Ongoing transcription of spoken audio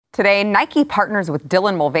Today, Nike partners with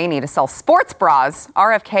Dylan Mulvaney to sell sports bras.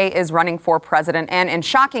 RFK is running for president. And in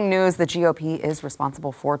shocking news, the GOP is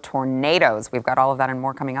responsible for tornadoes. We've got all of that and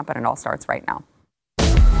more coming up, and it all starts right now.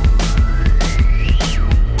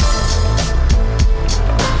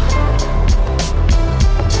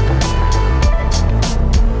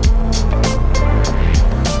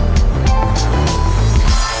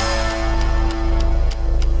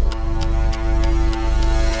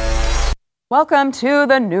 Welcome to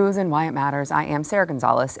the news and why it matters. I am Sarah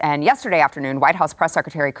Gonzalez. And yesterday afternoon, White House Press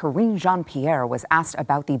Secretary Karine Jean-Pierre was asked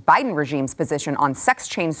about the Biden regime's position on sex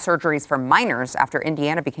change surgeries for minors after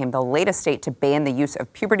Indiana became the latest state to ban the use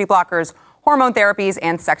of puberty blockers, hormone therapies,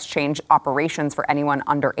 and sex change operations for anyone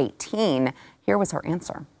under 18. Here was her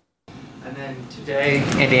answer. And then today,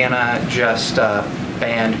 Indiana just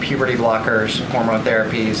banned puberty blockers, hormone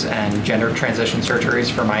therapies, and gender transition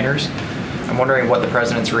surgeries for minors. I'm wondering what the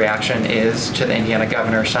president's reaction is to the Indiana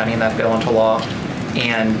governor signing that bill into law,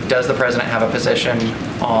 and does the president have a position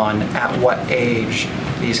on at what age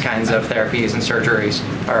these kinds of therapies and surgeries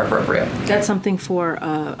are appropriate? That's something for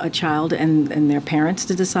a child and their parents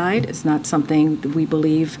to decide. It's not something that we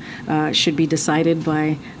believe should be decided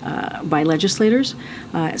by legislators.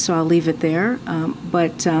 So I'll leave it there.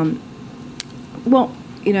 Well,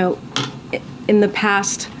 you know, in the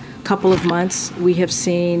past couple of months, we have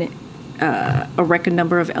seen a record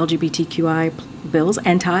number of LGBTQI bills,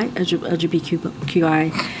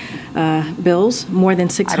 anti-LGBTQI bills. More than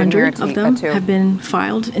 600 of them have been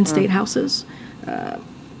filed in state houses.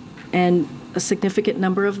 And a significant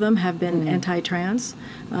number of them have been anti-trans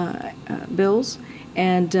bills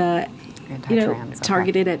and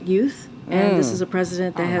targeted at youth. And this is a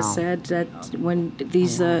president that has said that when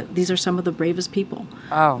these are some of the bravest people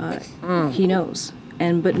he knows.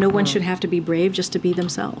 But no one should have to be brave just to be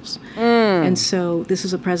themselves. And so this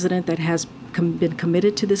is a president that has been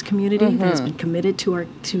committed to this community, that has been committed to our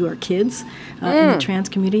kids in the trans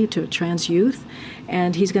community, to trans youth,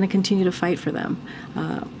 and he's going to continue to fight for them.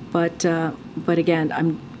 But again,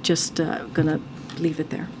 I'm just going to leave it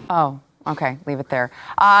there. Oh. Okay, leave it there.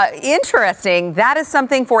 Interesting. That is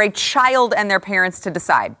something for a child and their parents to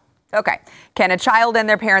decide. Okay. Can a child and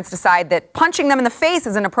their parents decide that punching them in the face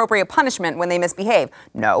is an appropriate punishment when they misbehave?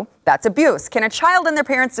 No, that's abuse. Can a child and their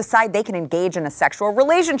parents decide they can engage in a sexual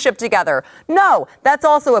relationship together? No, that's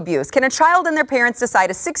also abuse. Can a child and their parents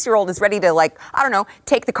decide a 6-year-old is ready to,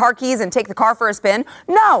 take the car keys and take the car for a spin?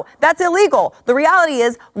 No, that's illegal. The reality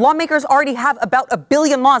is lawmakers already have about 1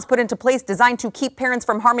 billion laws put into place designed to keep parents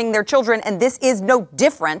from harming their children, and this is no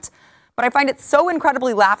different. But I find it so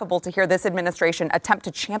incredibly laughable to hear this administration attempt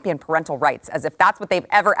to champion parental rights as if that's what they've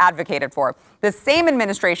ever advocated for. The same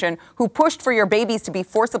administration who pushed for your babies to be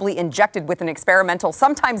forcibly injected with an experimental,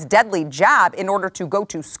 sometimes deadly jab in order to go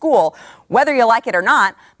to school, whether you like it or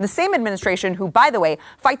not. The same administration who, by the way,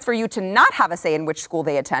 fights for you to not have a say in which school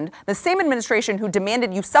they attend. The same administration who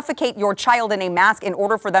demanded you suffocate your child in a mask in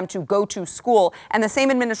order for them to go to school. And the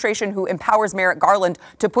same administration who empowers Merrick Garland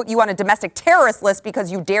to put you on a domestic terrorist list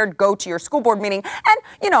because you dared go to your school board meeting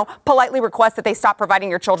and, politely request that they stop providing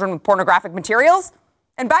your children with pornographic materials.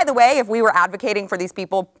 And by the way, if we were advocating for these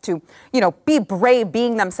people to, be brave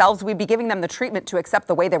being themselves, we'd be giving them the treatment to accept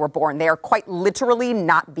the way they were born. They are quite literally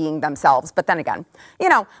not being themselves. But then again,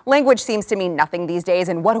 language seems to mean nothing these days.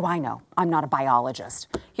 And what do I know? I'm not a biologist.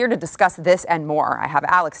 Here to discuss this and more, I have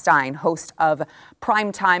Alex Stein, host of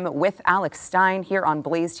Primetime with Alex Stein here on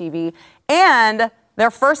Blaze TV. And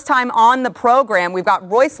their first time on the program, we've got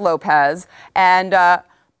Royce Lopez, and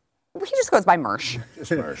he just goes by Mersh.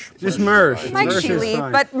 Just Mersh. Mike Sheely,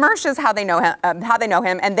 but Mersh is how they know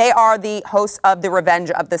him. And they are the hosts of the Revenge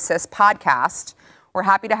of the Cis podcast. We're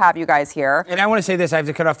happy to have you guys here. And I want to say this, I have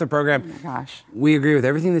to cut off the program. Oh my gosh. We agree with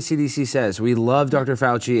everything the CDC says. We love Dr.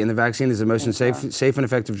 Fauci, and the vaccine is the most safe and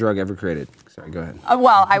effective drug ever created. Sorry, go ahead.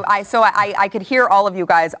 I could hear all of you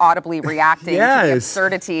guys audibly reacting to the Yes.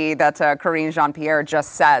 absurdity that Karine Jean-Pierre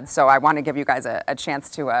just said. So I want to give you guys a chance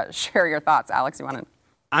to share your thoughts. Alex, you want to?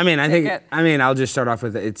 I'll just start off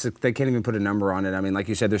with they can't even put a number on it. I mean, like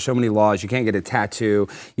you said, there's so many laws. You can't get a tattoo.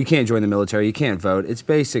 You can't join the military. You can't vote. It's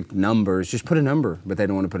basic numbers. Just put a number, but they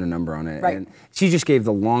don't want to put a number on it. Right. And she just gave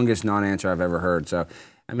the longest non-answer I've ever heard. So,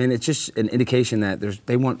 it's just an indication that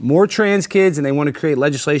they want more trans kids and they want to create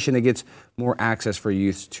legislation that gets more access for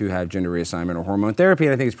youth to have gender reassignment or hormone therapy.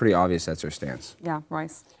 And I think it's pretty obvious that's their stance. Yeah,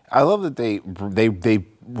 Royce. I love that they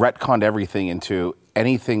retconned everything into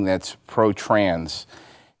anything that's pro-trans.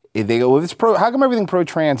 They go, well, it's pro. How come everything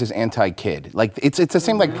pro-trans is anti-kid? Like it's the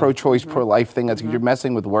same like pro-choice, pro-life thing. That's you're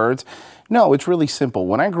messing with words. No, it's really simple.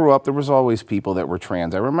 When I grew up, there was always people that were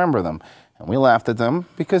trans. I remember them. And we laughed at them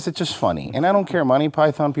because it's just funny. And I don't care, Monty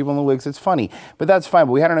Python, people in the wigs, it's funny. But that's fine.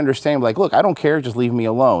 But we had an understanding, like, look, I don't care, just leave me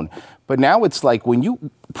alone. But now it's like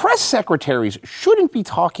press secretaries shouldn't be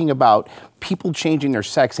talking about people changing their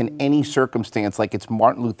sex in any circumstance like it's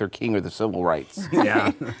Martin Luther King or the civil rights.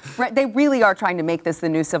 Yeah. Right, they really are trying to make this the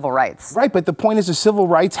new civil rights. Right, but the point is the civil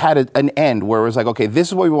rights had an end where it was like, okay, this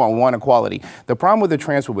is what we want equality. The problem with the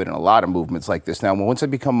trans movement and a lot of movements like this now, once they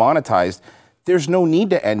become monetized, there's no need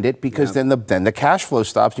to end it because then the cash flow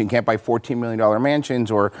stops. You can't buy $14 million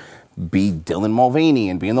mansions or be Dylan Mulvaney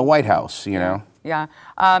and be in the White House, you know? Yeah,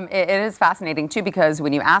 it is fascinating too because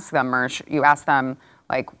when you ask them, Mersh, you ask them,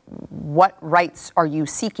 like, what rights are you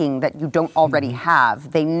seeking that you don't already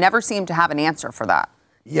have? They never seem to have an answer for that.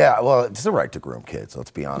 Yeah, well, it's the right to groom kids,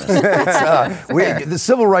 let's be honest. The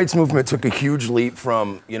civil rights movement took a huge leap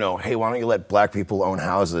from, hey, why don't you let black people own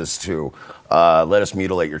houses to let us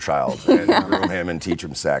mutilate your child and groom him and teach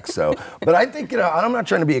him sex. But I think, I'm not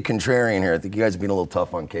trying to be a contrarian here. I think you guys have been a little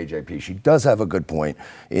tough on KJP. She does have a good point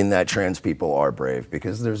in that trans people are brave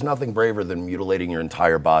because there's nothing braver than mutilating your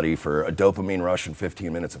entire body for a dopamine rush and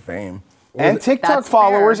 15 minutes of fame. And TikTok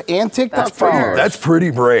followers and TikTok followers. That's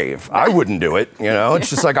pretty brave. I wouldn't do it, It's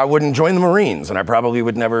just like I wouldn't join the Marines, and I probably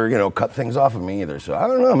would never, cut things off of me either. So I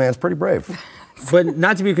don't know, man. It's pretty brave. But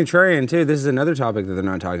not to be contrarian, too, this is another topic that they're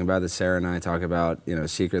not talking about, that Sarah and I talk about,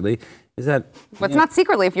 secretly, is that... Well, it's not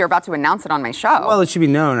secretly if you're about to announce it on my show. Well, it should be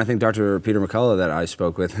known. I think Dr. Peter McCullough that I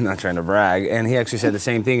spoke with, not trying to brag, and he actually said the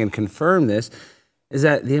same thing and confirmed this, is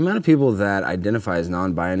that the amount of people that identify as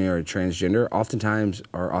non-binary or transgender oftentimes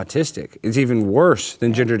are autistic. It's even worse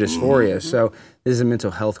than gender dysphoria. So this is a mental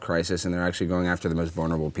health crisis, and they're actually going after the most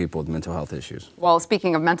vulnerable people with mental health issues. Well,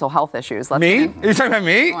 speaking of mental health issues, Me? Are you talking about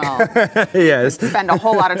me? Well, yes. Spend a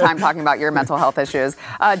whole lot of time talking about your mental health issues.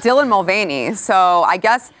 Dylan Mulvaney. So I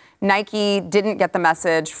guess Nike didn't get the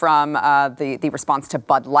message from the response to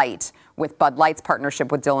Bud Light with Bud Light's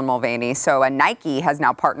partnership with Dylan Mulvaney. So Nike has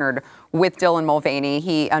now partnered with Dylan Mulvaney.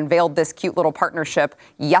 He unveiled this cute little partnership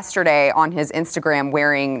yesterday on his Instagram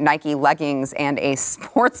wearing Nike leggings and a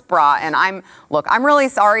sports bra. And I'm really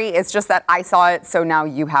sorry. It's just that I saw it, so now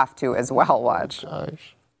you have to as well. Watch. Oh,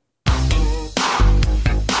 gosh.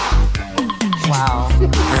 Wow.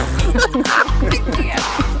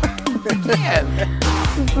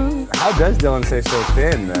 How does Dylan stay so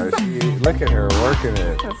thin, though? Look at her working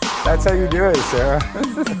it. That's how you do it, Sarah.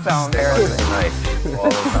 This is so embarrassing. Nice all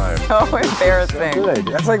the time. So embarrassing. Good.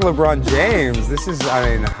 That's like LeBron James. This is,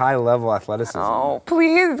 high-level athleticism. Oh,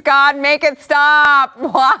 please, God, make it stop.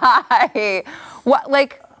 Why?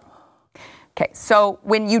 Okay, so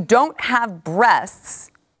when you don't have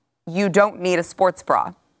breasts, you don't need a sports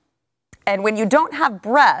bra. And when you don't have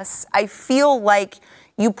breasts, I feel like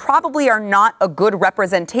you probably are not a good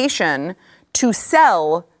representation to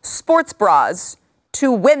sell sports bras to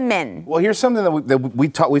women. Well, here's something that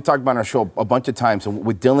we've talked about on our show a bunch of times, and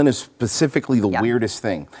with Dylan is specifically the weirdest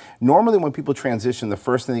thing. Normally when people transition, the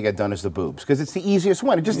first thing they get done is the boobs, because it's the easiest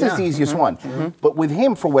one. It just is the easiest one. But with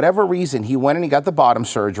him, for whatever reason, he went and he got the bottom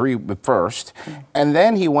surgery first, and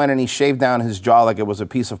then he went and he shaved down his jaw like it was a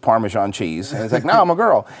piece of Parmesan cheese. And it's like, now I'm a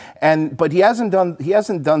girl. But he hasn't done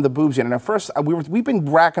the boobs yet. And at first, we've been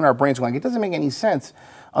racking our brains going, it doesn't make any sense.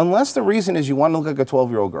 Unless the reason is you want to look like a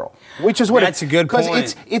 12-year-old girl, which is what that's a good point.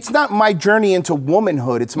 Because it's not my journey into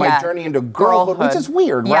womanhood; it's my journey into girlhood, which is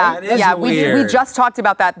weird, right? It is weird. We just talked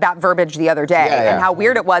about that verbiage the other day and how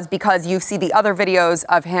weird it was because you see the other videos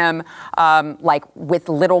of him like with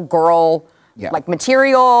little girl like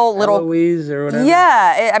material, little Eloise or whatever.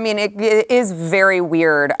 Yeah, it is very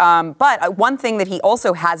weird. But one thing that he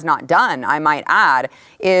also has not done, I might add,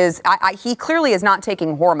 is he clearly is not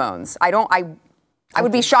taking hormones. I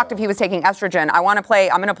would be shocked if he was taking estrogen. I'm going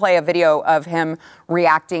to play a video of him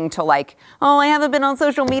reacting to I haven't been on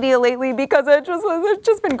social media lately because it's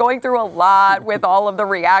just been going through a lot with all of the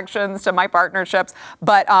reactions to my partnerships.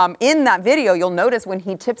 But in that video, you'll notice when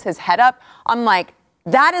he tips his head up, I'm like,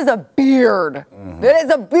 that is a beard. That is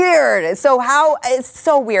a beard. It's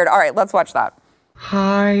so weird. All right, let's watch that.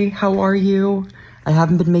 Hi, how are you? I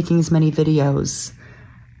haven't been making as many videos.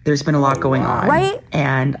 There's been a lot going on. Right?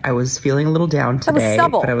 And I was feeling a little down today,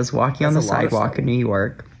 but I was walking on the sidewalk in New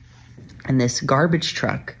York, and this garbage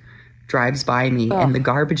truck drives by me, and the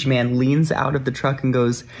garbage man leans out of the truck and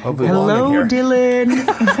goes, "Hello, Dylan." And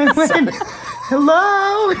I went,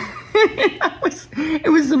 "Hello."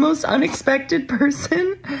 It was the most unexpected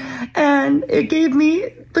person, and it gave me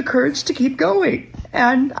the courage to keep going.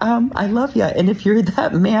 And I love you. And if you're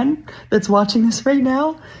that man that's watching this right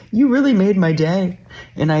now, you really made my day.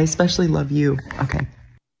 And I especially love you. Okay.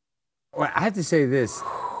 Well, I have to say this.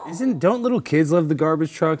 Don't little kids love the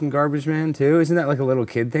garbage truck and garbage man too? Isn't that like a little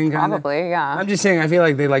kid thing? Kinda? Probably, yeah. I'm just saying. I feel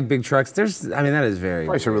like they like big trucks. That is very.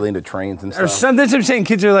 Probably are really into trains and Or stuff. that's what I'm saying.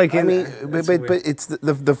 Kids are like. I mean, but it's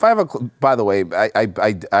the 5 o'clock. By the way,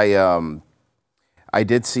 I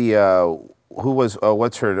did see who was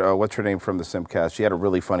what's her name from the Simcast? She had a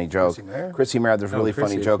really funny joke. Chrissy Mayer. There's a really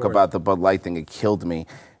funny joke about the Bud Light thing. It killed me.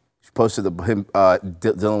 She posted him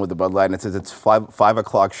dealing with the Bud Light, and it says it's 5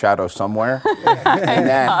 o'clock shadow somewhere, and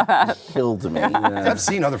that killed me. I've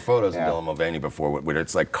seen other photos of Dylan Mulvaney before where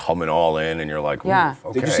it's like coming all in, and you're like, yeah.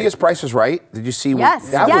 Okay. Did you see his Price is Right? Did you see?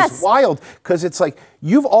 Yes. That was wild because it's like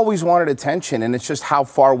you've always wanted attention, and it's just how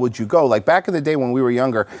far would you go? Like back in the day when we were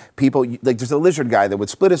younger, people like there's a lizard guy that would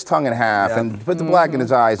split his tongue in half and put the black in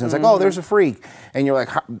his eyes, and it's like, oh, there's a freak, and you're like,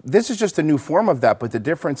 this is just a new form of that. But the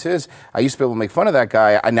difference is, I used to be able to make fun of that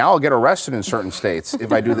guy. Now I'll get arrested in certain states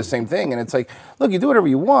if I do the same thing, and it's like, look, you do whatever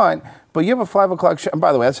you want. But you have a 5 o'clock show. And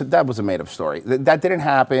by the way, that was a made-up story. That didn't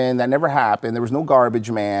happen. That never happened. There was no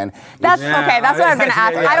garbage man. That's okay. That's what I was going to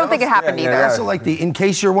ask. I don't think it happened either. Also, like in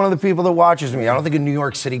case you're one of the people that watches me, I don't think a New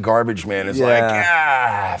York City garbage man is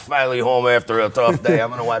finally home after a tough day. I'm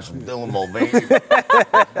going to watch some Dylan Mulvaney.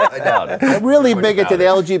 I doubt it. I'm really big into the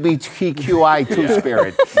LGBTQI2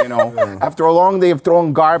 spirit. You know, after a long day of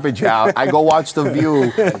throwing garbage out, I go watch The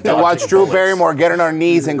View. I watch Drew Barrymore get on her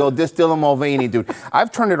knees and go, this Dylan Mulvaney, dude.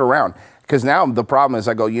 I've turned it around. Because now the problem is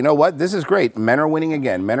I go, you know what? This is great. Men are winning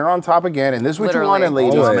again. Men are on top again. And this is what you wanted,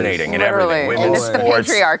 ladies. Dominating and everything. And it's the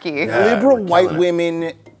patriarchy. Yeah, liberal white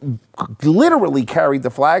women literally carried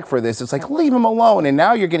the flag for this. It's like, leave them alone. And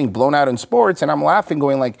now you're getting blown out in sports. And I'm laughing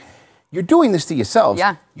going like, you're doing this to yourselves.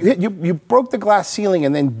 Yeah. You broke the glass ceiling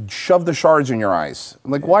and then shoved the shards in your eyes.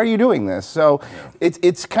 I'm like, why are you doing this? So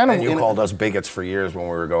it's kind of... And you called us bigots for years when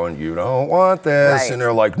we were going, you don't want this. Right. And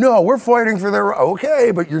they're like, no, we're fighting for their...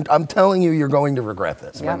 Okay, but I'm telling you, you're going to regret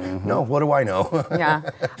this. Yeah. Like, no, what do I know? So then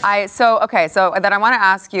I want to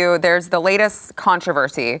ask you, there's the latest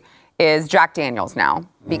controversy is Jack Daniels now.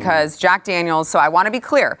 Because Jack Daniels, so I want to be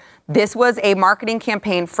clear, this was a marketing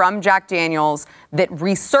campaign from Jack Daniels that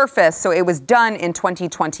resurfaced, so it was done in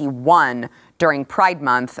 2021 during Pride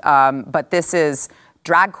Month, but this is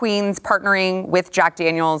drag queens partnering with Jack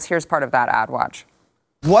Daniels. Here's part of that ad, watch.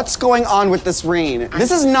 What's going on with this rain?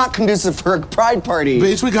 This is not conducive for a pride party.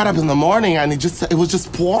 Bitch, we got up in the morning and it was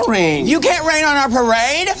just pouring. You can't rain on our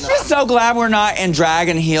parade? No. I'm so glad we're not in drag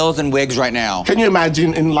and heels and wigs right now. Can you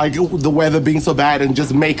imagine in like the weather being so bad and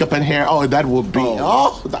just makeup and hair? Oh, that would be,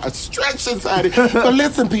 that's stretch inside. But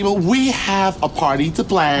listen, people, we have a party to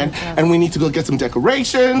plan and we need to go get some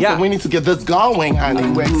decorations and we need to get this going,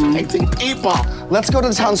 honey. We're expecting people. Let's go to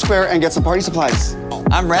the town square and get some party supplies.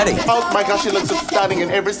 I'm ready. Oh my gosh, she looks so stunning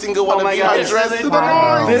in every single one of my dresses. This is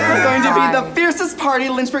going to be the fiercest party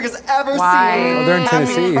Lynchburg has ever seen. Oh, they're in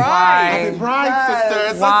Tennessee. Happy Pride,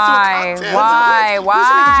 sisters. Why? We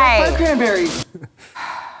should make a cranberries.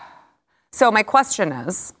 So my question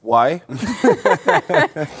is... Why?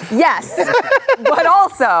 Yes. But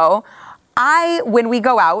also, when we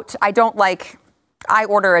go out, I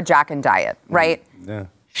order a Jack and Diet, right? Yeah.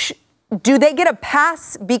 Do they get a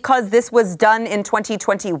pass because this was done in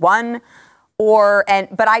 2021?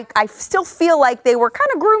 But I still feel like they were kind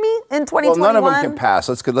of groomy in 2021. Well, none of them can pass.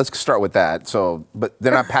 Let's start with that. But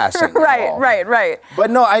they're not passing. Right.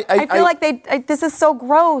 But no, I feel like this is so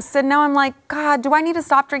gross, and now I'm like, God, do I need to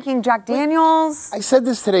stop drinking Jack Daniels? I said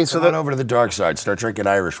this today. So then over to the dark side. Start drinking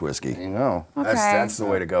Irish whiskey. You know, that's the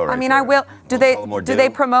way to go. Right. I mean, I will. Do they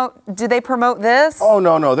promote this? Oh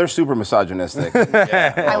no, they're super misogynistic.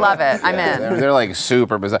 I love it. I'm in. They're like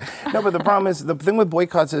super misogynistic. No, but the problem is the thing with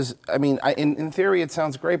boycotts is, I mean, in theory, it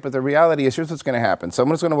sounds great, but the reality is, here's what's going to happen.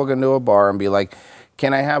 Someone's going to walk into a bar and be like,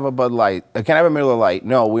 can I have a Bud Light? Can I have a Miller Lite?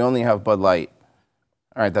 No, we only have Bud Light.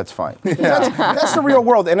 All right, that's fine. That's the real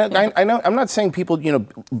world. And I know, I'm not saying people,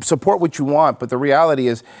 support what you want, but the reality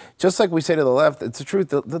is, just like we say to the left, it's the truth.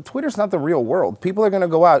 The Twitter's not the real world. People are going to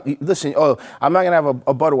go out. Listen, I'm not going to have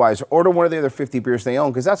a Budweiser. Order one of the other 50 beers they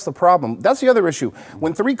own, because that's the problem. That's the other issue.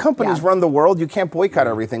 When 3 companies run the world, you can't boycott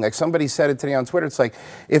everything. Like somebody said it today on Twitter. It's like,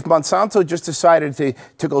 if Monsanto just decided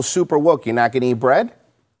to go super woke, you're not going to eat bread?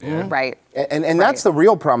 Yeah. Right. And that's the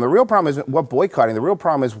real problem. The real problem isn't what boycotting. The real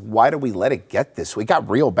problem is, why do we let it get this way? It got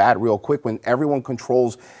real bad real quick when everyone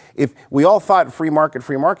controls. If we all thought free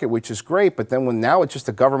market, which is great, but then now it's just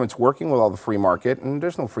the government's working with all the free market, and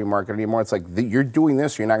there's no free market anymore. It's like you're doing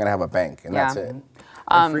this, or you're not going to have a bank, and that's it.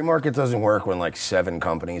 Free market doesn't work when like 7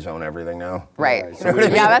 companies own everything now. Right. You know what I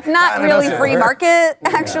mean? Yeah, that's not really free market,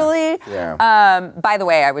 actually. Yeah. By the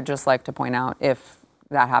way, I would just like to point out, if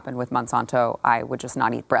that happened with Monsanto, I would just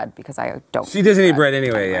not eat bread because I don't. She doesn't eat bread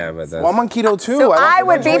anyway, yeah. But well, I'm on keto too. So I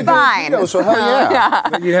would be fine. Keto, so hell yeah.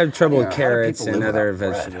 But you'd have trouble with carrots and other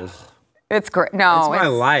vegetables. It's great. No, it's my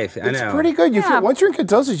life. I know. It's pretty good. You feel once you're in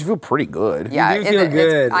ketosis, you feel pretty good. Yeah, you do feel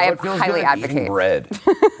good. I highly advocate bread.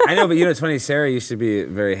 I know, but you know, it's funny. Sarah used to be a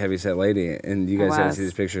very heavy-set lady, and you guys haven't seen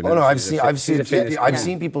this picture. Oh no, I've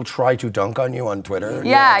seen people try to dunk on you on Twitter.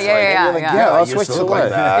 Yeah. I'll switch to like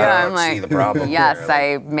that. Yeah, I'm like, see the problem. Yes,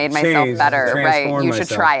 I made myself better. Right, you should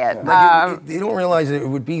try it. You don't realize that it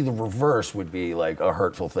would be the reverse. Would be like a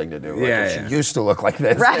hurtful thing to do. Like if she used to look like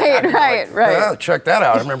this. Right. Oh, check that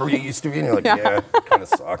out. I remember you used to be. And you're like, yeah. Kind of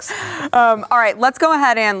sucks. All right, let's go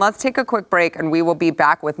ahead and let's take a quick break, and we will be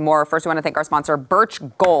back with more. First, we want to thank our sponsor, Birch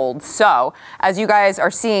Gold. So, as you guys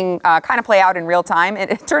are seeing kind of play out in real time,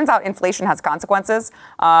 it turns out inflation has consequences.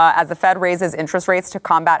 As the Fed raises interest rates to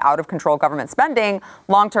combat out-of-control government spending,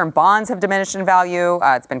 long-term bonds have diminished in value.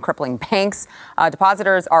 It's been crippling banks.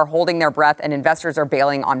 Depositors are holding their breath, and investors are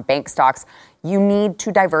bailing on bank stocks. You need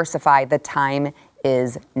to diversify. The time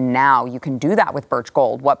is now. You can do that with Birch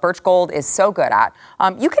Gold. What Birch Gold is so good at,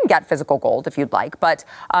 you can get physical gold if you'd like, but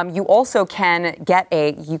you also can get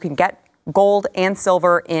gold and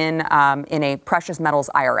silver in a precious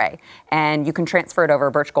metals IRA, and you can transfer it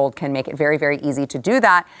over. Birch Gold can make it very, very easy to do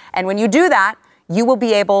that. And when you do that, you will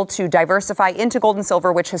be able to diversify into gold and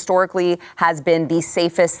silver, which historically has been the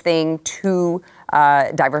safest thing to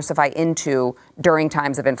diversify into during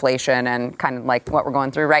times of inflation and kind of like what we're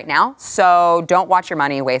going through right now. So don't watch your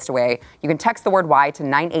money waste away. You can text the word Y to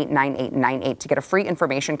 989898 to get a free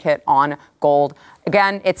information kit on gold.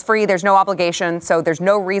 Again, it's free. There's no obligation, so there's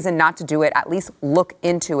no reason not to do it. At least look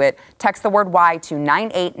into it. Text the word Y to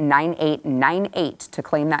 989898 to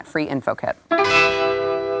claim that free info kit.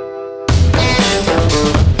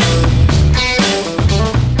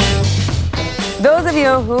 Those of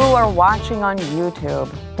you who are watching on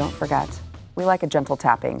YouTube, don't forget, we like a gentle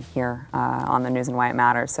tapping here on the News and Why It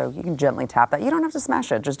Matters, so you can gently tap that. You don't have to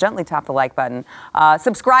smash it. Just gently tap the like button.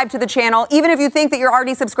 Subscribe to the channel, even if you think that you're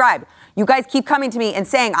already subscribed. You guys keep coming to me and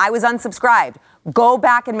saying I was unsubscribed. Go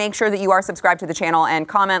back and make sure that you are subscribed to the channel and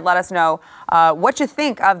comment. Let us know what you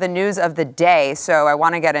think of the news of the day. So I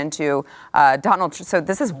want to get into Donald. So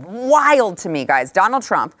this is wild to me, guys. Donald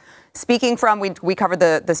Trump. Speaking from, we covered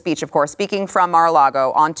the speech, of course, speaking from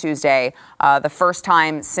Mar-a-Lago on Tuesday, the first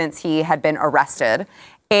time since he had been arrested.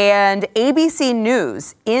 And ABC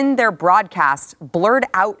News, in their broadcast, blurred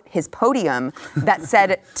out his podium that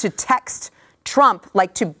said to text Trump,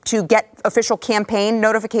 like to get official campaign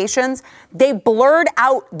notifications. They blurred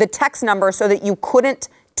out the text number so that you couldn't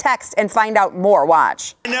text and find out more.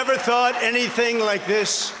 Watch. I never thought anything like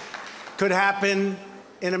this could happen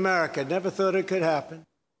in America. Never thought it could happen.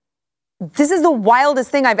 This is the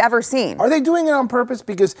wildest thing I've ever seen. Are they doing it on purpose?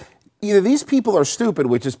 Because either these people are stupid,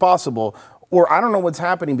 which is possible, or I don't know what's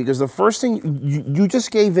happening, because the first thing, you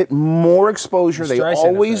just gave it more exposure. They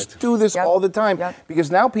always do this all the time.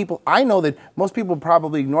 Because now people, I know that most people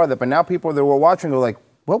probably ignore that, but now people that were watching are like,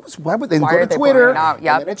 why would they go to Twitter, and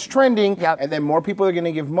then it's trending, and then more people are going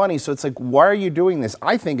to give money. So it's like, why are you doing this?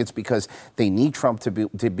 I think it's because they need Trump to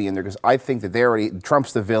be in there, because I think that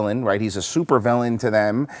Trump's the villain, right? He's a super villain to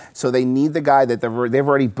them. So they need the guy that they've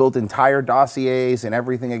already built entire dossiers and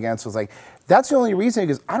everything against. So it's like, that's the only reason,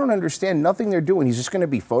 because I don't understand nothing they're doing. He's just going to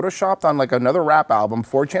be photoshopped on like another rap album.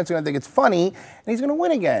 4chan's going to think it's funny, and he's going to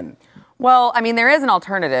win again. Well, I mean, there is an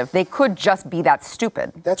alternative. They could just be that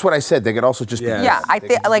stupid. That's what I said. They could also just be. Yeah, I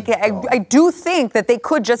do think that they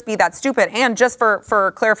could just be that stupid. And just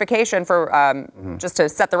for clarification, just to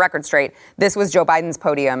set the record straight, this was Joe Biden's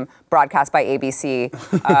podium broadcast by ABC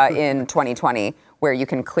in 2020, where you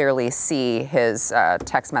can clearly see his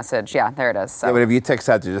text message. Yeah, there it is. So. Yeah, but if you text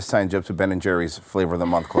out to just sign up to Ben & Jerry's Flavor of the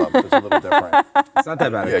Month Club, it's a little different. It's not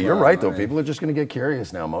that bad. Yeah, you're right, though. People are just going to get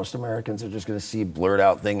curious now. Most Americans are just going to see blurred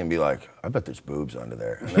out thing and be like, I bet there's boobs under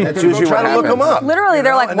there. And then that's usually try to look them up. Literally,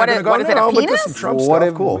 they're like, what is it, a penis? Trump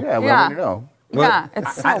stuff, cool. Yeah, well, you know. Well,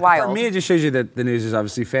 it's so wild. For me, it just shows you that the news is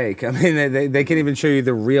obviously fake. I mean, they can't even show you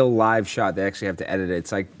the real live shot. They actually have to edit it.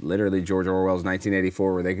 It's like literally George Orwell's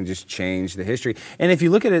 1984, where they can just change the history. And if you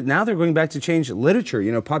look at it now, they're going back to change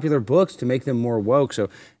literature, popular books to make them more woke. So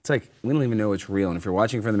it's like we don't even know it's real. And if you're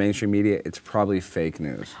watching from the mainstream media, it's probably fake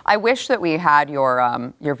news. I wish that we had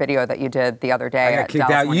your video that you did the other day. I got kicked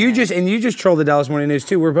out. You just trolled the Dallas Morning News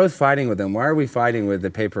too. We're both fighting with them. Why are we fighting with the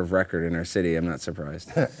paper of record in our city? I'm not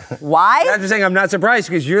surprised. Why? I'm just saying I'm not surprised,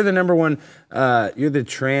 because you're the number one. You're the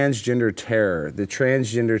transgender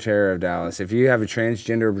terror of Dallas. If you have a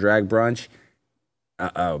transgender drag brunch,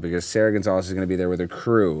 because Sarah Gonzalez is going to be there with her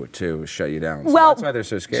crew to shut you down. So Well, that's why they're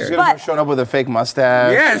so scared. She's going to show up with a fake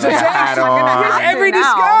mustache. Yeah, it's hat on. every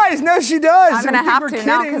disguise. No, she does. I'm gonna have to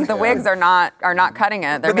now because the wigs are not cutting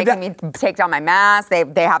it. They're making me take down my mask.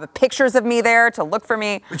 They have pictures of me there to look for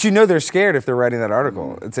me. But you know they're scared if they're writing that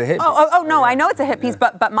article. It's a hit piece. Oh no, I know it's a hit piece,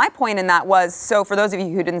 but my point in that was, so for those of you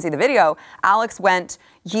who didn't see the video, Alex went.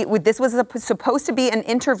 This was supposed to be an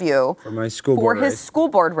interview for my school board his school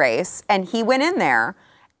board race, and he went in there,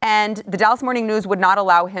 and the Dallas Morning News would not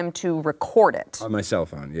allow him to record it. On my cell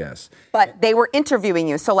phone, yes. But they were interviewing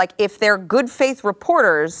you, so like if they're good faith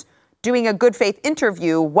reporters doing a good faith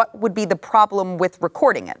interview, what would be the problem with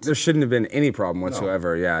recording it? There shouldn't have been any problem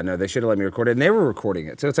whatsoever. No. Yeah, no, they should have let me record it, and they were recording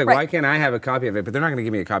it. So it's like, why can't I have a copy of it? But they're not going to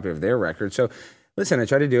give me a copy of their record. So listen, I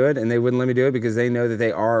tried to do it, and they wouldn't let me do it because they know that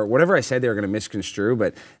they are, whatever I said, they were going to misconstrue.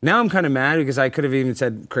 But now I'm kind of mad because I could have even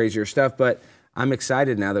said crazier stuff. But I'm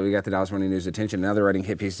excited now that we got the Dallas Morning News attention. Now they're writing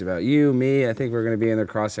hit pieces about you, me. I think we're going to be in their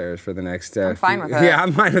crosshairs for the next. I'm fine with it. Yeah,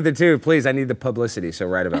 I'm fine with it too. Please, I need the publicity. So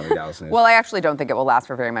write about me, Dallas News. Well, I actually don't think it will last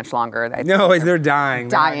for very much longer. No, they're dying.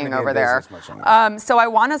 Dying over there. So I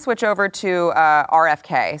want to switch over to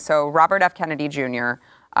RFK. So Robert F. Kennedy Jr.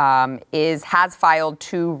 Has filed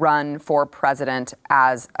to run for president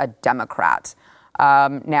as a Democrat.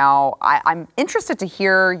 Now, I'm interested to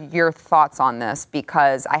hear your thoughts on this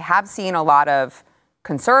because I have seen a lot of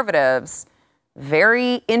conservatives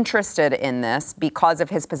very interested in this because of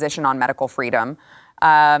his position on medical freedom,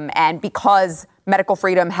 and because medical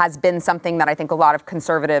freedom has been something that I think a lot of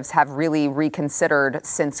conservatives have really reconsidered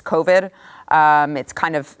since COVID. It's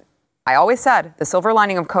kind of, I always said the silver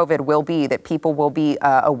lining of COVID will be that people will be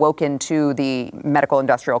awoken to the medical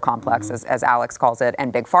industrial complex, as Alex calls it,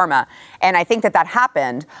 and Big Pharma. And I think that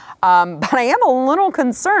happened. But I am a little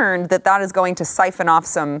concerned that is going to siphon off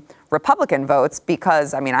some Republican votes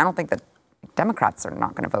because, I mean, I don't think that Democrats are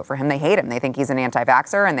not going to vote for him. They hate him. They think he's an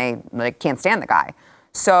anti-vaxxer and they can't stand the guy.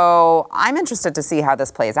 So I'm interested to see how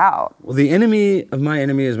this plays out. Well, the enemy of my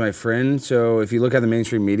enemy is my friend. So if you look at the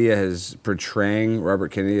mainstream media is portraying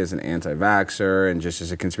Robert Kennedy as an anti-vaxxer and just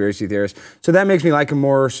as a conspiracy theorist. So that makes me like him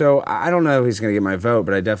more. So I don't know if he's going to get my vote,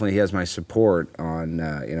 but he has my support on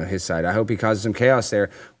his side. I hope he causes some chaos there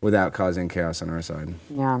without causing chaos on our side.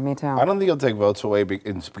 Yeah, me too. I don't think he'll take votes away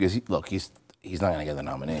because he's not going to get the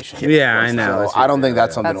nomination. Yeah, I know. So I don't think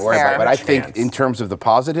that's something to worry about. But I think in terms of the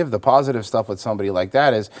positive stuff with somebody like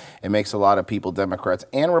that is it makes a lot of people, Democrats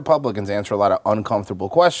and Republicans, answer a lot of uncomfortable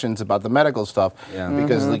questions about the medical stuff. Yeah.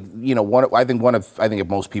 Because I think if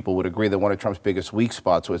most people would agree that one of Trump's biggest weak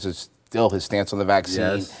spots was still his stance on the vaccine.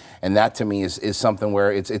 Yes. And that to me is something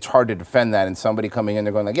where it's hard to defend that. And somebody coming in,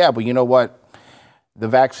 they're going like, yeah, but you know what? The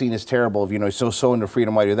vaccine is terrible. If he's so into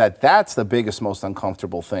freedom, why do that? That's the biggest, most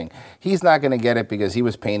uncomfortable thing. He's not going to get it because he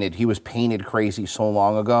was painted crazy so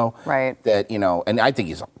long ago. Right. That, and I think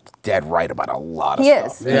he's dead right about a lot of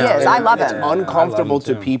stuff. He is. I love him. It's uncomfortable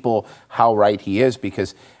to people how right he is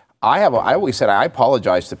because I always said I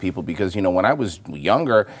apologize to people because, when I was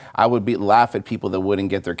younger, I would laugh at people that wouldn't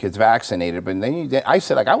get their kids vaccinated. But then I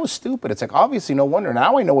said, I was stupid. It's like, obviously, no wonder.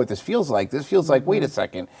 Now I know what this feels like. This feels like, wait a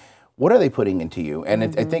second. What are they putting into you? And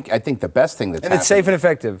I think the best thing that's happening. And it's safe and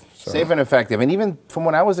effective. So. Safe and effective. And even from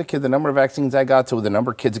when I was a kid, the number of vaccines I got to the number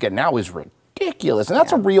of kids get now is ridiculous. And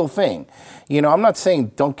that's a real thing. I'm not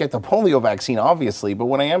saying don't get the polio vaccine, obviously, but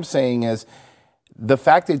what I am saying is the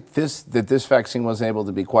fact that this vaccine wasn't able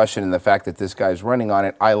to be questioned and the fact that this guy's running on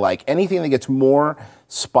it, I like. Anything that gets more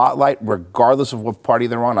spotlight, regardless of what party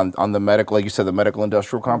they're on the medical, like you said, the medical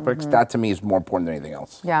industrial complex, that to me is more important than anything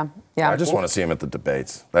else. Yeah. I just want to see him at the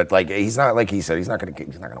debates. He's not, like he said, he's not going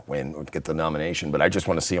to win or get the nomination, but I just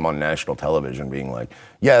want to see him on national television being like,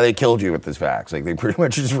 yeah, they killed you with this vax. Like they pretty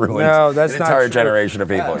much just ruined an entire generation of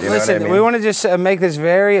people. You know listen, what I mean? We want to just make this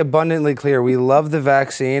very abundantly clear. We love the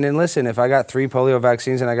vaccine, and listen, if I got 3 polio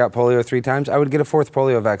vaccines and I got polio 3 times, I would get a 4th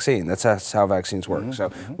polio vaccine. That's how vaccines work.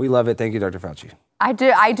 So we love it. Thank you, Dr. Fauci. I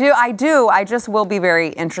do. I just will be very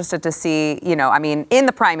interested to see, in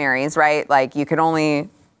the primaries, right? Like you're only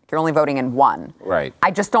voting in one. Right.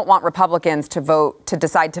 I just don't want Republicans to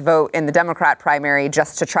decide to vote in the Democrat primary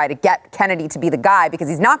just to try to get Kennedy to be the guy because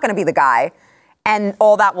he's not going to be the guy. And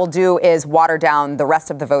all that will do is water down the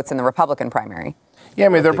rest of the votes in the Republican primary. Yeah, I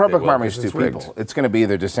mean, the Republican primary is 2 people. It's going to be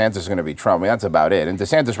either DeSantis is going to be Trump. I mean, that's about it. And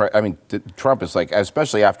DeSantis, Trump is like,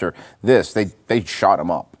 especially after this, they shot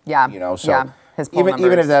him up. Yeah.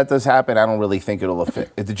 Even if that does happen, I don't really think it'll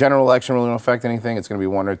affect. If the general election really won't affect anything, it's going to be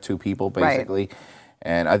 1 or 2 people basically. Right.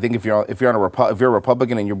 And I think if you're a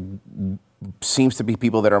Republican and you seems to be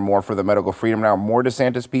people that are more for the medical freedom now, more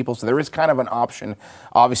DeSantis people. So there is kind of an option.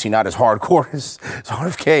 Obviously not as hardcore as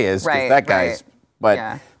RFK is. Right. That guy's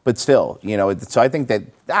But still, so I think that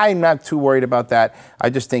I'm not too worried about that. I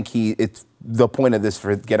just think it's the point of this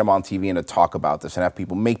for get him on TV and to talk about this and have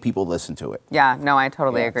make people listen to it. Yeah, no, I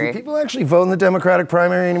totally agree. Do people actually vote in the Democratic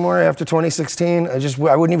primary anymore after 2016?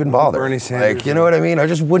 I wouldn't even bother. Bernie Sanders. You know what I mean? I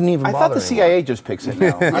just wouldn't even bother. I thought the CIA just picks it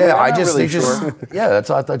now. They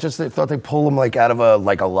thought they pull them out of a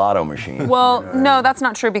lotto machine. Well, no, that's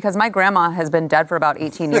not true because my grandma has been dead for about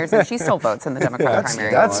 18 years and she still votes in the Democratic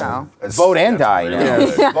primary. Vote and die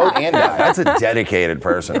now. Vote and die. That's a dedicated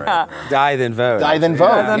person right there. Die then vote. Die then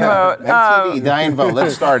vote. MTV, die and vote.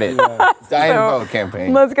 Let's start it. Die and vote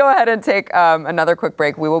campaign. Let's go ahead and take another quick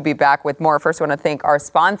break. We will be back with more. First, I want to thank our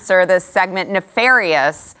sponsor, this segment,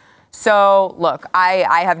 Nefarious. So, look,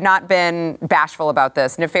 I have not been bashful about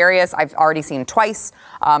this. Nefarious, I've already seen twice.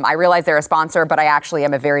 I realize they're a sponsor, but I actually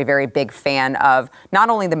am a very, very big fan of not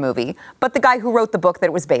only the movie, but the guy who wrote the book that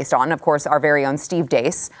it was based on, of course, our very own Steve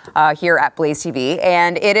Deace here at Blaze TV.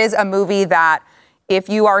 And it is a movie that, if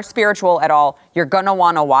you are spiritual at all, you're going to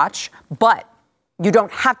want to watch, but you don't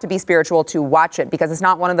have to be spiritual to watch it because it's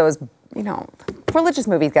not one of those, religious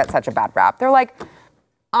movies get such a bad rap. They're like,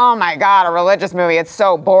 oh my God, a religious movie, it's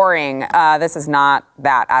so boring. This is not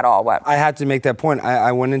that at all. What? I had to make that point.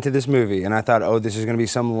 I went into this movie and I thought, this is going to be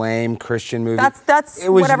some lame Christian movie. That's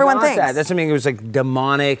what everyone thinks. That's something, it was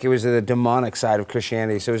demonic. It was the demonic side of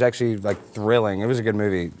Christianity. So it was actually thrilling. It was a good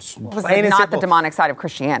movie. It was not the demonic side of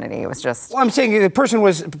Christianity. It was just... Well, I'm saying the person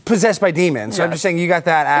was possessed by demons. So I'm just saying you got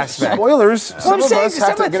that aspect. Spoilers. Some of us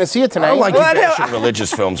are going to see it tonight. I don't like you bashing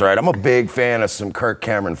religious films, right? I'm a big fan of some Kirk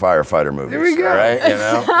Cameron firefighter movies. There we go. Right?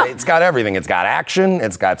 It's got everything. It's got action.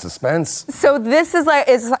 It's got suspense. So this is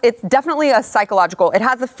it's definitely a psychological. It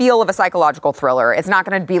has the feel of a psychological thriller. It's not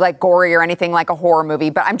going to be gory or anything like a horror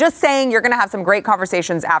movie. But I'm just saying you're going to have some great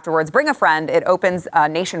conversations afterwards. Bring a friend. It opens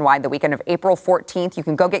nationwide the weekend of April 14th. You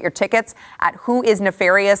can go get your tickets at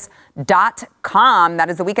whoisnefarious.com. That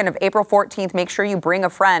is the weekend of April 14th. Make sure you bring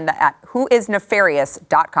a friend at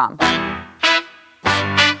whoisnefarious.com.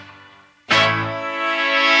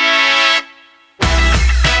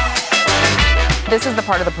 This is the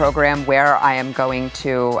part of the program where I am going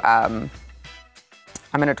to, I'm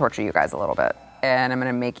going to torture you guys a little bit, and I'm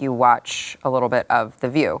going to make you watch a little bit of The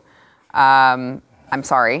View. I'm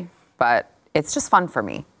sorry, but it's just fun for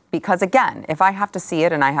me. Because again, if I have to see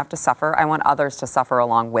it and I have to suffer, I want others to suffer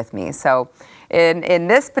along with me. So in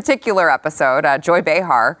this particular episode, Joy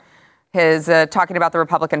Behar is talking about the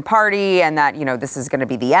Republican Party and that, this is going to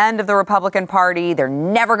be the end of the Republican Party. They're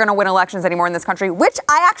never going to win elections anymore in this country, which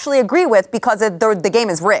I actually agree with because the game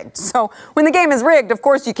is rigged. So when the game is rigged, of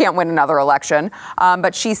course you can't win another election.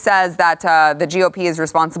 But she says that the GOP is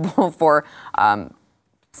responsible for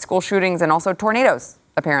school shootings and also tornadoes,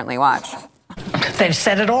 apparently. Watch. They've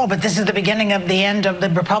said it all, but this is the beginning of the end of the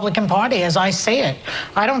Republican Party, as I see it.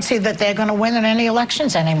 I don't see that they're going to win in any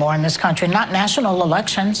elections anymore in this country, not national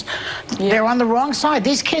elections. Yeah. They're on the wrong side.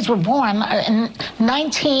 These kids were born in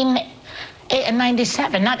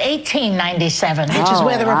 1997, not 1897, which is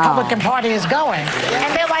where the Republican Party is going. Yeah.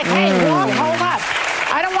 And they're like, hey, hold up.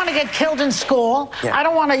 I don't want to get killed in school. Yeah. I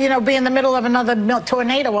don't want to, be in the middle of another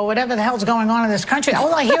tornado or whatever the hell's going on in this country.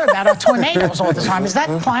 All I hear about are tornadoes all the time. Is that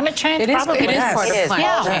climate change? It is. Probably. It is part of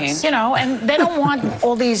climate change. And they don't want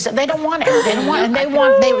all these. They don't want it. They don't want, and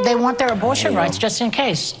they want their abortion rights just in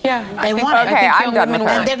case. Yeah, they want it. Okay, I'm done with her.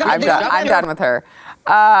 I'm done with her.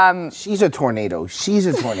 She's a tornado.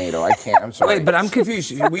 I can't. I'm sorry. Wait, but I'm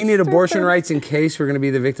confused. We need abortion rights in case we're going to be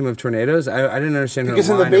the victim of tornadoes? I didn't understand her because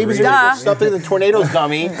then the babies are going to get stuck in the tornado's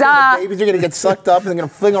dummy. The babies are going to get sucked up and they're going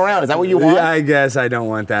to fling around. Is that what you want? Yeah, I guess I don't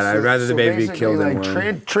want that. I'd rather the baby be killed than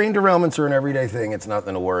train derailments are an everyday thing. It's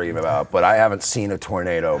nothing to worry about. But I haven't seen a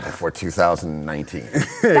tornado before 2019.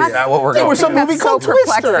 That's what we're going. There was some movie called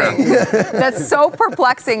Twister. That's so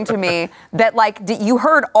perplexing to me that you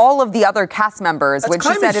heard all of the other cast members. When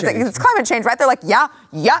she said it's climate change, right? They're like, yeah,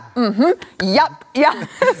 yeah.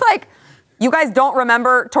 It's like, you guys don't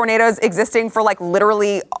remember tornadoes existing for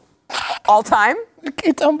literally all time?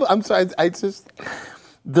 I'm sorry,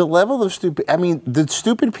 the level of stupid. I mean, the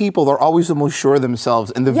stupid people are always the most sure of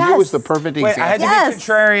themselves, and The View is the perfect example. I had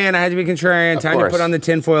to be contrarian. Time to put on the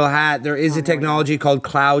tinfoil hat. There is a technology called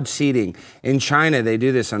cloud seeding. In China, they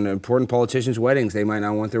do this on important politicians' weddings. They might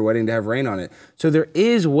not want their wedding to have rain on it. So there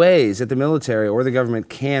is ways that the military or the government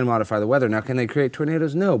can modify the weather. Now, can they create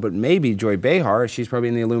tornadoes? No, but maybe Joy Behar, she's probably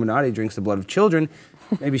in the Illuminati, drinks the blood of children.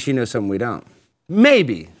 Maybe she knows something we don't.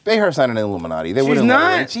 Maybe. Behar's not an Illuminati. They She's wouldn't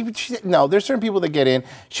not? let her in. No, there's certain people that get in.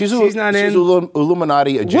 She's not in?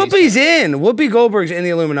 Illuminati adjacent. Whoopi's in. Whoopi Goldberg's in the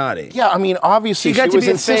Illuminati. Yeah, I mean, obviously She was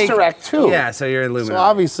in Sister Act 2. Yeah, so you're Illuminati. So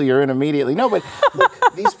obviously you're in immediately. No, but look,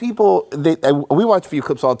 these people, we watch View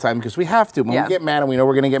clips all the time because we have to. When we get mad and we know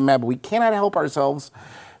we're going to get mad, but we cannot help ourselves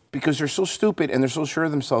because they're so stupid and they're so sure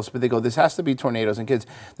of themselves, but they go, this has to be tornadoes and kids.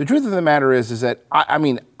 The truth of the matter is that,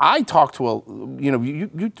 I talk to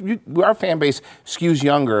our fan base skews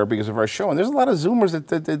younger because of our show, and there's a lot of Zoomers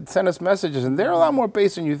that send us messages, and they're a lot more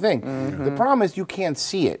based than you think. Mm-hmm. The problem is you can't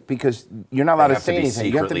see it because you're not allowed to say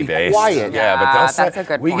anything. You have to be quiet. Yeah, but that's a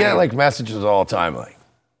good point. We get like messages all the time like,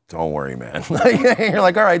 don't worry, man. You're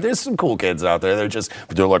like, all right, there's some cool kids out there.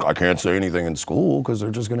 They're like, I can't say anything in school because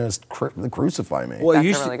they're just going to crucify me. Well, it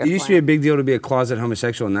used to be a big deal to be a closet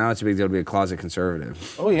homosexual. Now it's a big deal to be a closet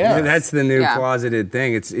conservative. Oh, yeah. That's the new closeted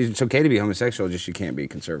thing. It's okay to be homosexual, just you can't be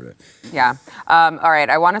conservative. Yeah. All right,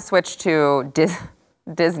 I want to switch to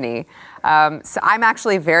Disney. So I'm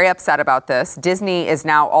actually very upset about this. Disney is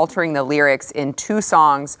now altering the lyrics in 2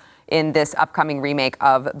 songs in this upcoming remake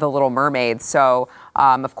of The Little Mermaid. So,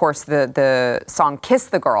 of course, the song Kiss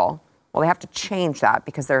the Girl, well, they have to change that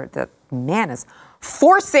because the man is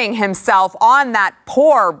forcing himself on that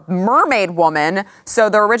poor mermaid woman. So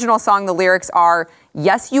the original song, the lyrics are,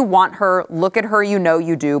 yes, you want her, look at her, you know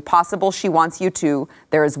you do, possible she wants you too,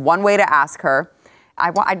 there is one way to ask her.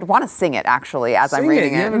 I want to sing it, actually, as I'm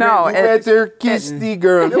reading it. No, you better kiss the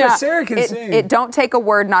girl. No, but Sarah can sing. It don't take a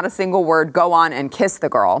word, not a single word, go on and kiss the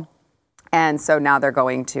girl. And so now they're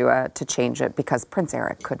going to change it because Prince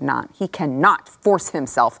Eric cannot force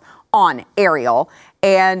himself on Ariel.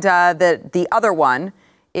 And the other one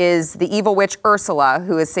is the evil witch Ursula,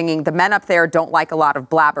 who is singing, the men up there don't like a lot of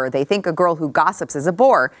blabber. They think a girl who gossips is a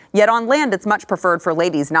bore. Yet on land, it's much preferred for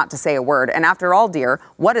ladies not to say a word. And after all, dear,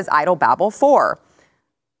 what is idle babble for?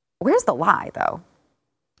 Where's the lie,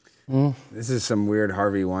 though? This is some weird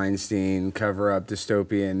Harvey Weinstein cover-up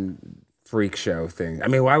dystopian freak show thing. I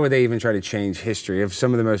mean, why would they even try to change history of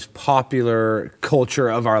some of the most popular culture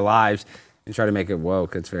of our lives and try to make it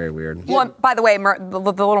woke? It's very weird. Well, by the way, the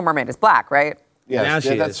Little Mermaid is black, right? Yes,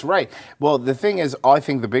 that's right. Well, the thing is, I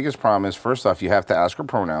think the biggest problem is, first off, you have to ask her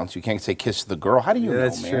pronouns. You can't say kiss the girl. How do you know,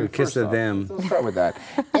 that's man? True. Kiss the them. Let's start with that.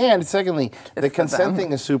 And secondly, the consent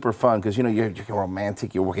thing is super fun because, you're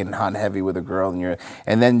romantic, you're working hot and heavy with a girl,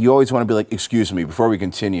 and then you always want to be like, excuse me, before we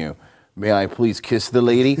continue, may I please kiss the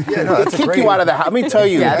lady? Yeah, no, that's kick you out of the house. Let me tell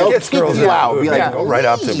you, they'll kick you out. Be like, go right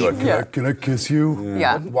up to him. Like, can I kiss you?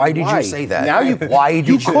 Yeah. Why did you say that? Now why did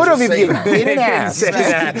you could have if you didn't ask.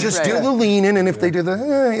 Just do the lean in, and if they do the,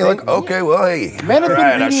 you're like, okay, well, hey. Men have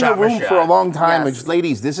been reading the room for a long time. Yes.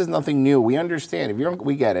 Ladies, this is nothing new. We understand.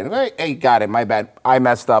 We get it. Hey, got it. My bad. I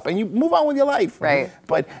messed up. And you move on with your life. Right.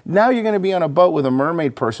 But now you're going to be on a boat with a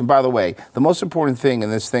mermaid person. By the way, the most important thing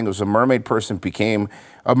in this thing was a mermaid became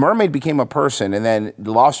a person and then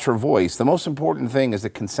lost her voice. The most important thing is the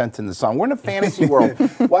consent in the song. We're in a fantasy world.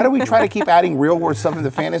 Why do we try to keep adding real world stuff in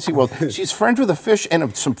the fantasy world? She's friends with a fish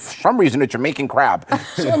and for some reason it's Jamaican crab.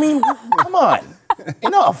 So, come on.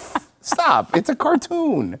 Enough. Stop. It's a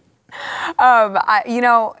cartoon.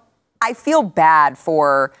 I feel bad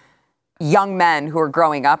for young men who are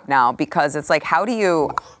growing up now because it's like, how do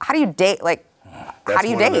you date? Like, how do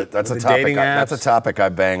you date? That's a topic I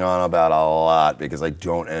bang on about a lot because I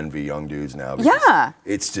don't envy young dudes now. Yeah.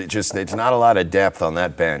 It's not a lot of depth on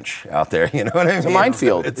that bench out there. You know what I mean? It's a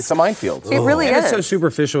minefield. It's a minefield. It really is. It's so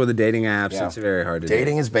superficial with the dating apps. Yeah. It's very hard to do.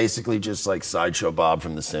 Dating is basically just like Sideshow Bob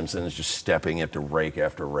from The Simpsons, just stepping into rake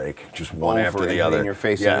after rake, just one after the other. In your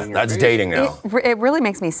face. Yeah, that's dating now. It really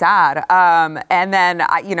makes me sad. And then,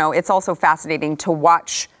 it's also fascinating to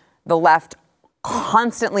watch the left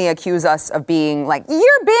constantly accuse us of being like,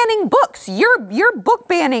 you're banning books, you're book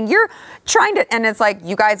banning, you're trying to, and it's like,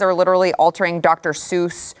 you guys are literally altering Dr.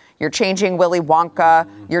 Seuss, you're changing Willy Wonka,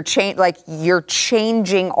 you're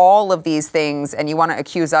changing all of these things, and you want to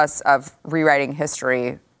accuse us of rewriting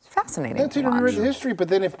history. Fascinating. That's to rewrite the history,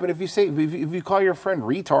 but if you say if you call your friend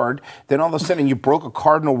retard, then all of a sudden you broke a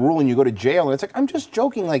cardinal rule and you go to jail, and it's like, I'm just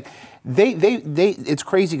joking. Like they it's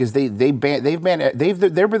crazy because they're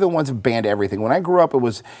the ones who banned everything. When I grew up, it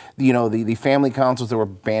was the family councils that were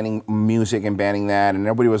banning music and banning that, and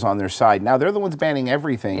everybody was on their side. Now they're the ones banning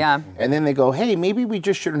everything. Yeah. And then they go, hey, maybe we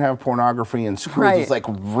just shouldn't have pornography in schools. Right. It's like,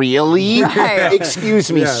 really? Right.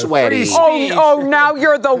 Excuse me, sweaty. Oh, now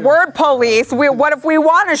you're the word police. What if we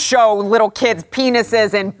want to show little kids'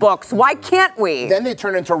 penises in books. Why can't we? Then they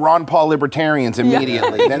turn into Ron Paul libertarians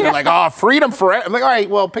immediately. Then they're like, oh, freedom for it. I'm like, all right,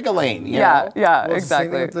 well, pick a lane. You know? Well, exactly. It's the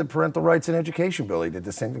same thing with the parental rights and education bill. He did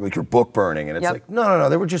the same thing, like your book burning. And it's like, no.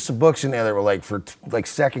 There were just some books in there that were like for like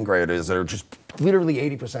second graders that are just literally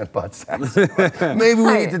 80% butt sex. Maybe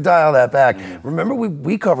we need to dial that back. Remember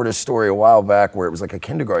we covered a story a while back where it was like a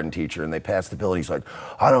kindergarten teacher and they passed the bill and he's like,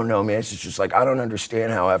 I don't know, man. It's just like, I don't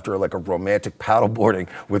understand how after like a romantic paddleboarding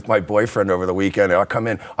with my boyfriend over the weekend, I'll come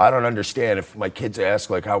in, I don't understand if my kids ask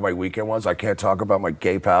like how my weekend was, I can't talk about my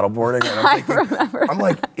gay paddleboarding. And I'm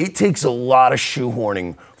like, it takes a lot of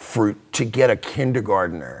shoehorning to get a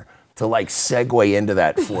kindergartner to like segue into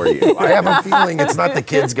that for you. I have a feeling it's not the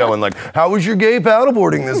kids going like, how was your gay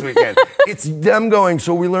paddleboarding this weekend? It's them going,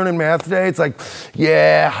 so we learning math today? It's like,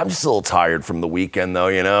 yeah, I'm just a little tired from the weekend though,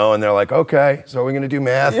 you know? And they're like, okay, so we're gonna do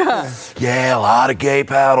math? Yeah, a lot of gay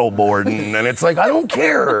paddleboarding. And it's like, I don't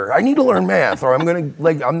care. I need to learn math or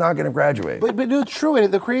I'm not gonna graduate. But it's true.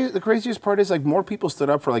 And the craziest part is like more people stood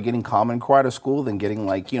up for like getting Common Core out of school than getting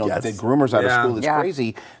like, you know, the groomers out of school. It's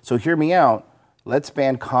crazy. So hear me out. Let's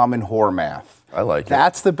ban Common Whore math. I like it.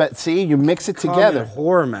 That's the bet. See, you mix it together. Common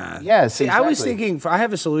whore math. Yes, See, exactly. I was thinking, I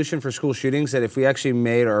have a solution for school shootings that if we actually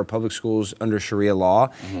made our public schools under Sharia law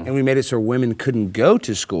and we made it so women couldn't go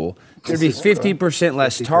to school, there'd be 50%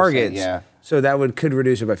 less targets. Yeah. So that could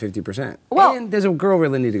reduce it by 50%. Well, and does a girl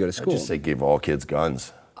really need to go to school? I just say give all kids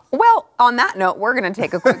guns. Well, on that note, we're going to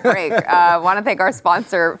take a quick break. I want to thank our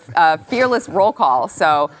sponsor, Fearless Roll Call.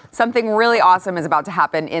 So something really awesome is about to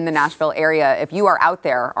happen in the Nashville area. If you are out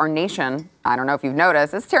there, our nation, I don't know if you've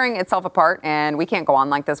noticed, is tearing itself apart, and we can't go on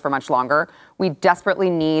like this for much longer. We desperately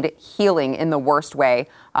need healing in the worst way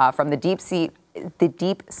from the deep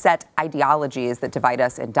set ideologies that divide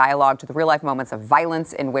us in dialogue to the real life moments of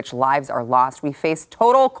violence in which lives are lost. We face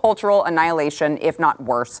total cultural annihilation, if not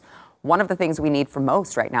worse. One of the things we need for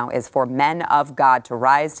most right now is for men of God to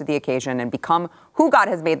rise to the occasion and become who God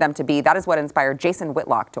has made them to be. That is what inspired Jason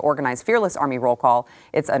Whitlock to organize Fearless Army Roll Call.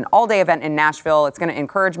 It's an all-day event in Nashville. It's going to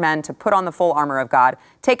encourage men to put on the full armor of God,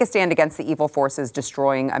 take a stand against the evil forces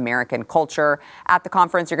destroying American culture. At the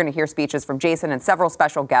conference, you're going to hear speeches from Jason and several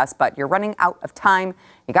special guests, but you're running out of time.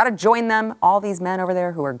 You got to join them, all these men over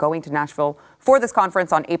there who are going to Nashville for this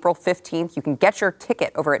conference on April 15th. You can get your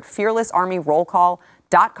ticket over at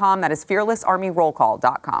fearlessarmyrollcall.com. That is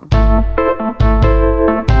fearlessarmyrollcall.com.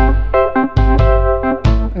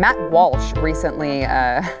 Matt Walsh recently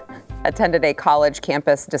attended a college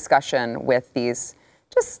campus discussion with these,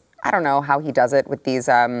 I don't know how he does it, with these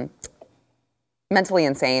mentally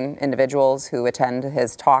insane individuals who attend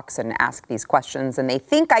his talks and ask these questions. And they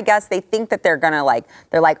think that they're going to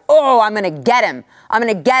they're like, oh, I'm going to get him. I'm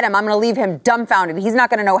going to leave him dumbfounded. He's not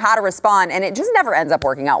going to know how to respond. And it just never ends up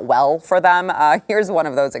working out well for them. Here's one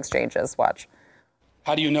of those exchanges. Watch.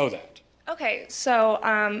 How do you know that? Okay,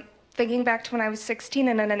 so thinking back to when I was 16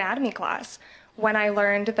 in an anatomy class, when I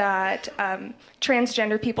learned that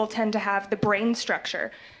transgender people tend to have the brain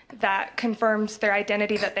structure that confirms their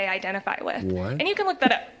identity that they identify with. What? And you can look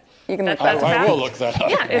that up. You can look that up. I will look that up.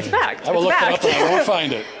 Yeah, it's fact. I will look that up and I won't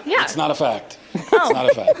find it. Yeah. It's not a fact. It's Oh.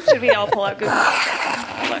 not a fact. Should we all pull out Google?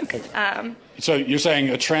 Look. So you're saying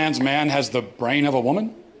a trans man has the brain of a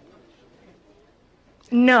woman?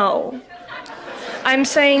 No. I'm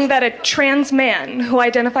saying that a trans man who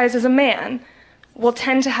identifies as a man will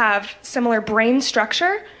tend to have similar brain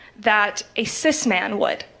structure that a cis man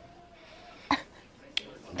would.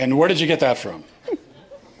 And where did you get that from?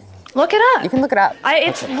 Look it up. You can look it up.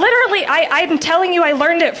 It's literally, I'm telling you, I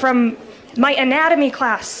learned it from my anatomy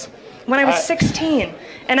class when I was 16.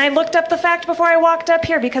 And I looked up the fact before I walked up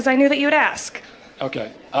here because I knew that you would ask.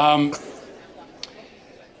 Okay.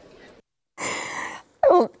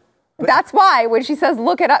 That's why when she says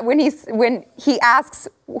look it up, when he asks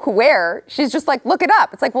where, she's just like, look it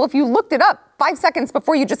up. It's like, well, if you looked it up 5 seconds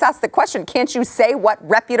before you just asked the question, can't you say what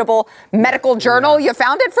reputable medical journal you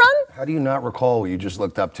found it from? How do you not recall what you just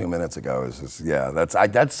looked up 2 minutes ago?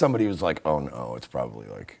 That's somebody who's like, oh no, it's probably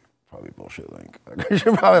bullshit link. She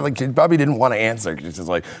probably didn't want to answer. She's just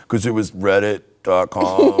like, because it was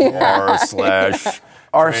reddit.com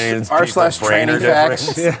r/training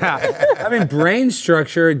facts. Yeah. I mean, brain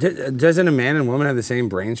structure, doesn't a man and woman have the same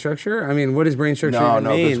brain structure? I mean, what does brain structure even mean?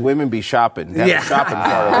 No, because women be shopping. That's the shopping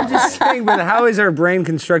part of it. I'm just saying, but how is our brain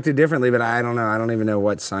constructed differently? But I don't know. I don't even know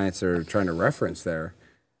what science they're trying to reference there.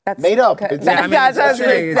 That's made up. Okay. It's,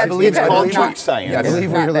 I believe it's called truck science. I believe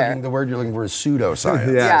the word you're looking for is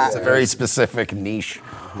pseudoscience. Yeah. It's a very specific niche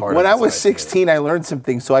part When of I was 16, I learned some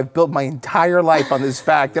things, so I've built my entire life on this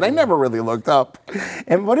fact that I never really looked up.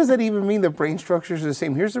 And what does that even mean? The brain structures are the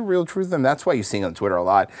same. Here's the real truth, and that's why you see on Twitter a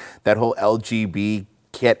lot, that whole LGB,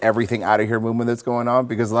 get everything out of here movement that's going on,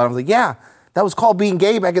 because a lot of them are like, yeah, that was called being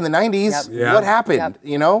gay back in the 90s. Yep. Yeah. What happened, Yep.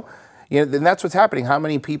 you know? And that's what's happening. How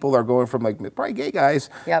many people are going from like probably gay guys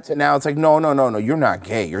to now it's like, no, you're not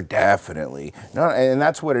gay. You're definitely no, and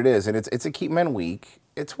that's what it is. And it's to keep men weak.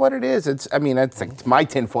 It's what it is. It's like my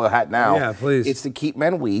tinfoil hat now. Yeah, please. It's to keep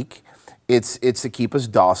men weak. It's to keep us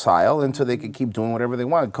docile, and so they can keep doing whatever they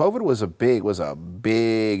want. COVID was a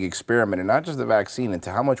big experiment, and not just the vaccine,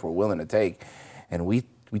 into how much we're willing to take, and we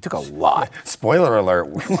took a lot. Spoiler alert,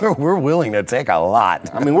 we're willing to take a lot.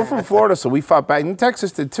 I mean, we're from Florida, so we fought back. And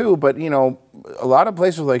Texas did too, but, you know, a lot of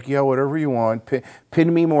places were like, yeah, whatever you want.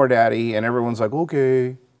 Pin me more, daddy. And everyone's like,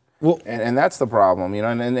 okay. Well, and that's the problem, you know.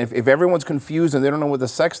 And if everyone's confused and they don't know what the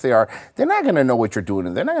sex they are, they're not going to know what you're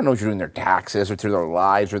doing. They're not going to know what you're doing in their taxes or to their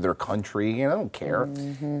lives or their country. You know, they don't care.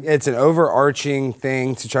 Mm-hmm. It's an overarching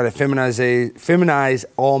thing to try to feminize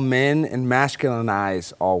all men and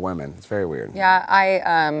masculinize all women. It's very weird.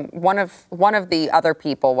 Yeah, one of the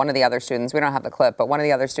other students, we don't have the clip, but one of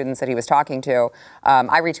the other students that he was talking to,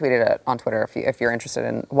 I retweeted it on Twitter if you're interested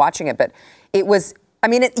in watching it, but it was, I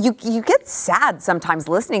mean, you get sad sometimes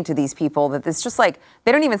listening to these people that it's just like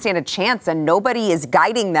they don't even stand a chance and nobody is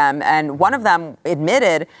guiding them. And one of them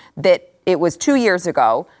admitted that it was 2 years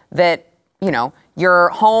ago that, you know, you're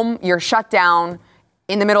home, you're shut down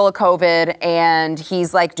in the middle of COVID, and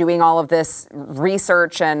he's like doing all of this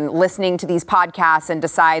research and listening to these podcasts and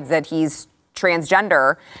decides that he's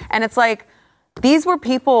transgender. And it's like, these were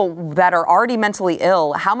people that are already mentally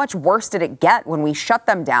ill. How much worse did it get when we shut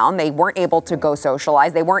them down? They weren't able to go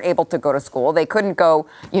socialize. They weren't able to go to school. They couldn't go,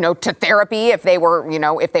 you know, to therapy if they were, you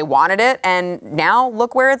know, if they wanted it. And now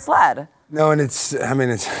look where it's led. No, and it's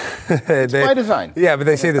by design. Yeah, but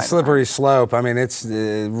they say the slippery slope. I mean, it's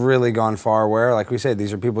really gone far where, like we said,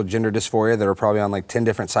 these are people with gender dysphoria that are probably on like 10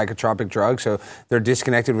 different psychotropic drugs, so they're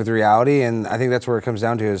disconnected with reality, and I think that's where it comes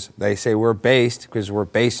down to is they say we're based because we're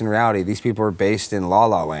based in reality. These people are based in La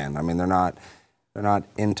La Land. I mean, they're not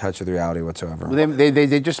in touch with reality whatsoever.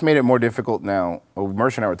 They just made it more difficult now.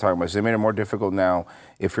 Mersh and I were talking about this. They made it more difficult now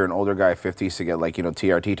if you're an older guy, 50s, to get like, you know,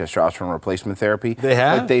 TRT, testosterone replacement therapy. They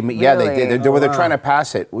have? Like they did. They're trying to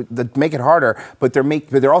pass it, make it harder, but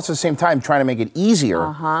they're also at the same time trying to make it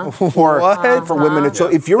easier for women. So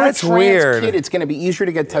if you're a trans kid, it's going to be easier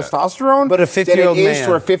to get testosterone but a 50-year-old than it is man.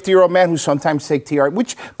 for a 50-year-old man who sometimes take TRT,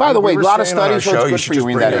 which, by the way, a lot of studies show it's good for you.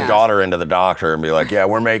 You bring your daughter into the doctor and be like, yeah,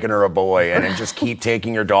 we're making her a boy, and then just keep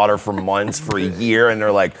taking your daughter for months, for a year, and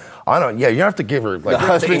they're like, you have to give her, like, the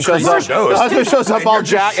husband shows up all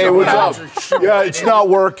jacked. Hey, what's up? Yeah, it's not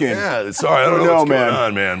working. Yeah, sorry, I don't know what's going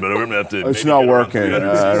on, man, but we're going to have to. It's not working. I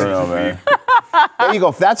don't know, man. There you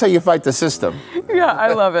go. That's how you fight the system. Yeah,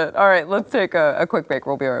 I love it. All right, let's take a quick break.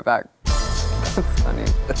 We'll be right back. That's funny.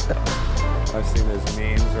 I've seen those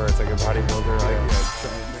memes where it's like a bodybuilder,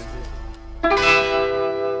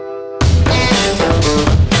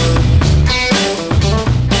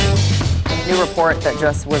 New report that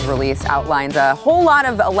just was released outlines a whole lot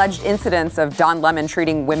of alleged incidents of Don Lemon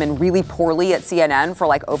treating women really poorly at CNN for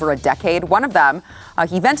like over a decade. One of them,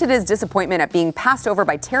 he vented his disappointment at being passed over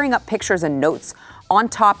by tearing up pictures and notes on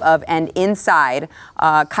top of and inside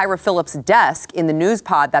Kyra Phillips' desk in the news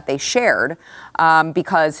pod that they shared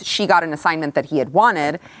because she got an assignment that he had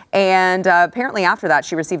wanted. And apparently after that,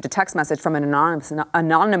 she received a text message from an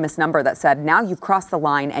anonymous number that said, now you've crossed the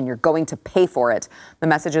line and you're going to pay for it. The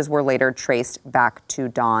messages were later traced back to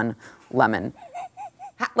Don Lemon.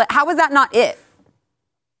 How was that not it?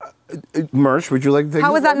 Mersh, would you like to take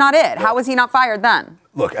How was that not it? How was he not fired then?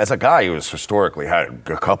 Look, as a guy who has historically had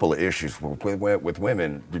a couple of issues with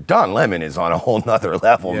women, Don Lemon is on a whole nother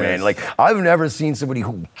level, man. Like, I've never seen somebody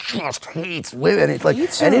who just hates women. It's like,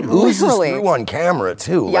 and it oozes through on camera,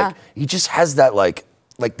 too. Yeah. Like, he just has that,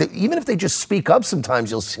 even if they just speak up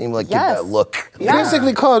sometimes, you'll seem like give that look. He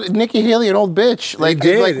basically called Nikki Haley an old bitch. Like,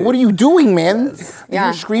 what are you doing, man?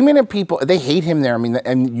 You're screaming at people. They hate him there. I mean,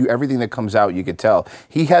 and everything that comes out, you could tell.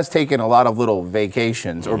 He has taken a lot of little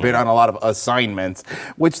vacations or been on a lot of assignments,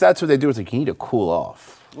 which that's what they do. It's like, you need to cool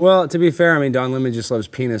off. Well, to be fair, I mean, Don Lemon just loves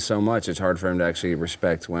penis so much, it's hard for him to actually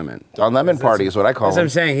respect women. Don Lemon Party is what I call That's him. what I'm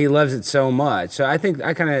saying. He loves it so much. So I think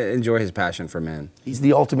I kind of enjoy his passion for men. He's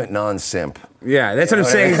the ultimate non-simp. Yeah, that's what I'm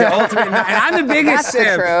saying. He's the ultimate, and I'm the biggest simp.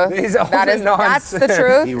 That's the truth. He's the That's the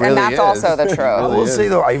truth, He really and that's is. also the truth. I will say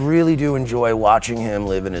though, I really do enjoy watching him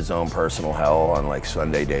live in his own personal hell on like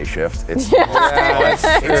Sunday day shift. It's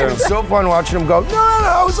it's so fun watching him go.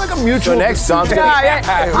 No, it's like a mutual. So next, Don's decision. I'm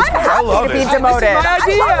happy to be demoted. I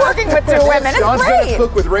love working with two women. It's Don's great. gonna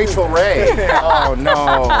cook with Rachel Ray. Oh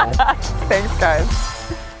no. Thanks, guys.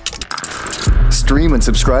 Stream and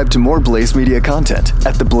subscribe to more Blaze Media content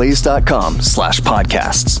at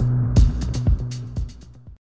theblaze.com/podcasts.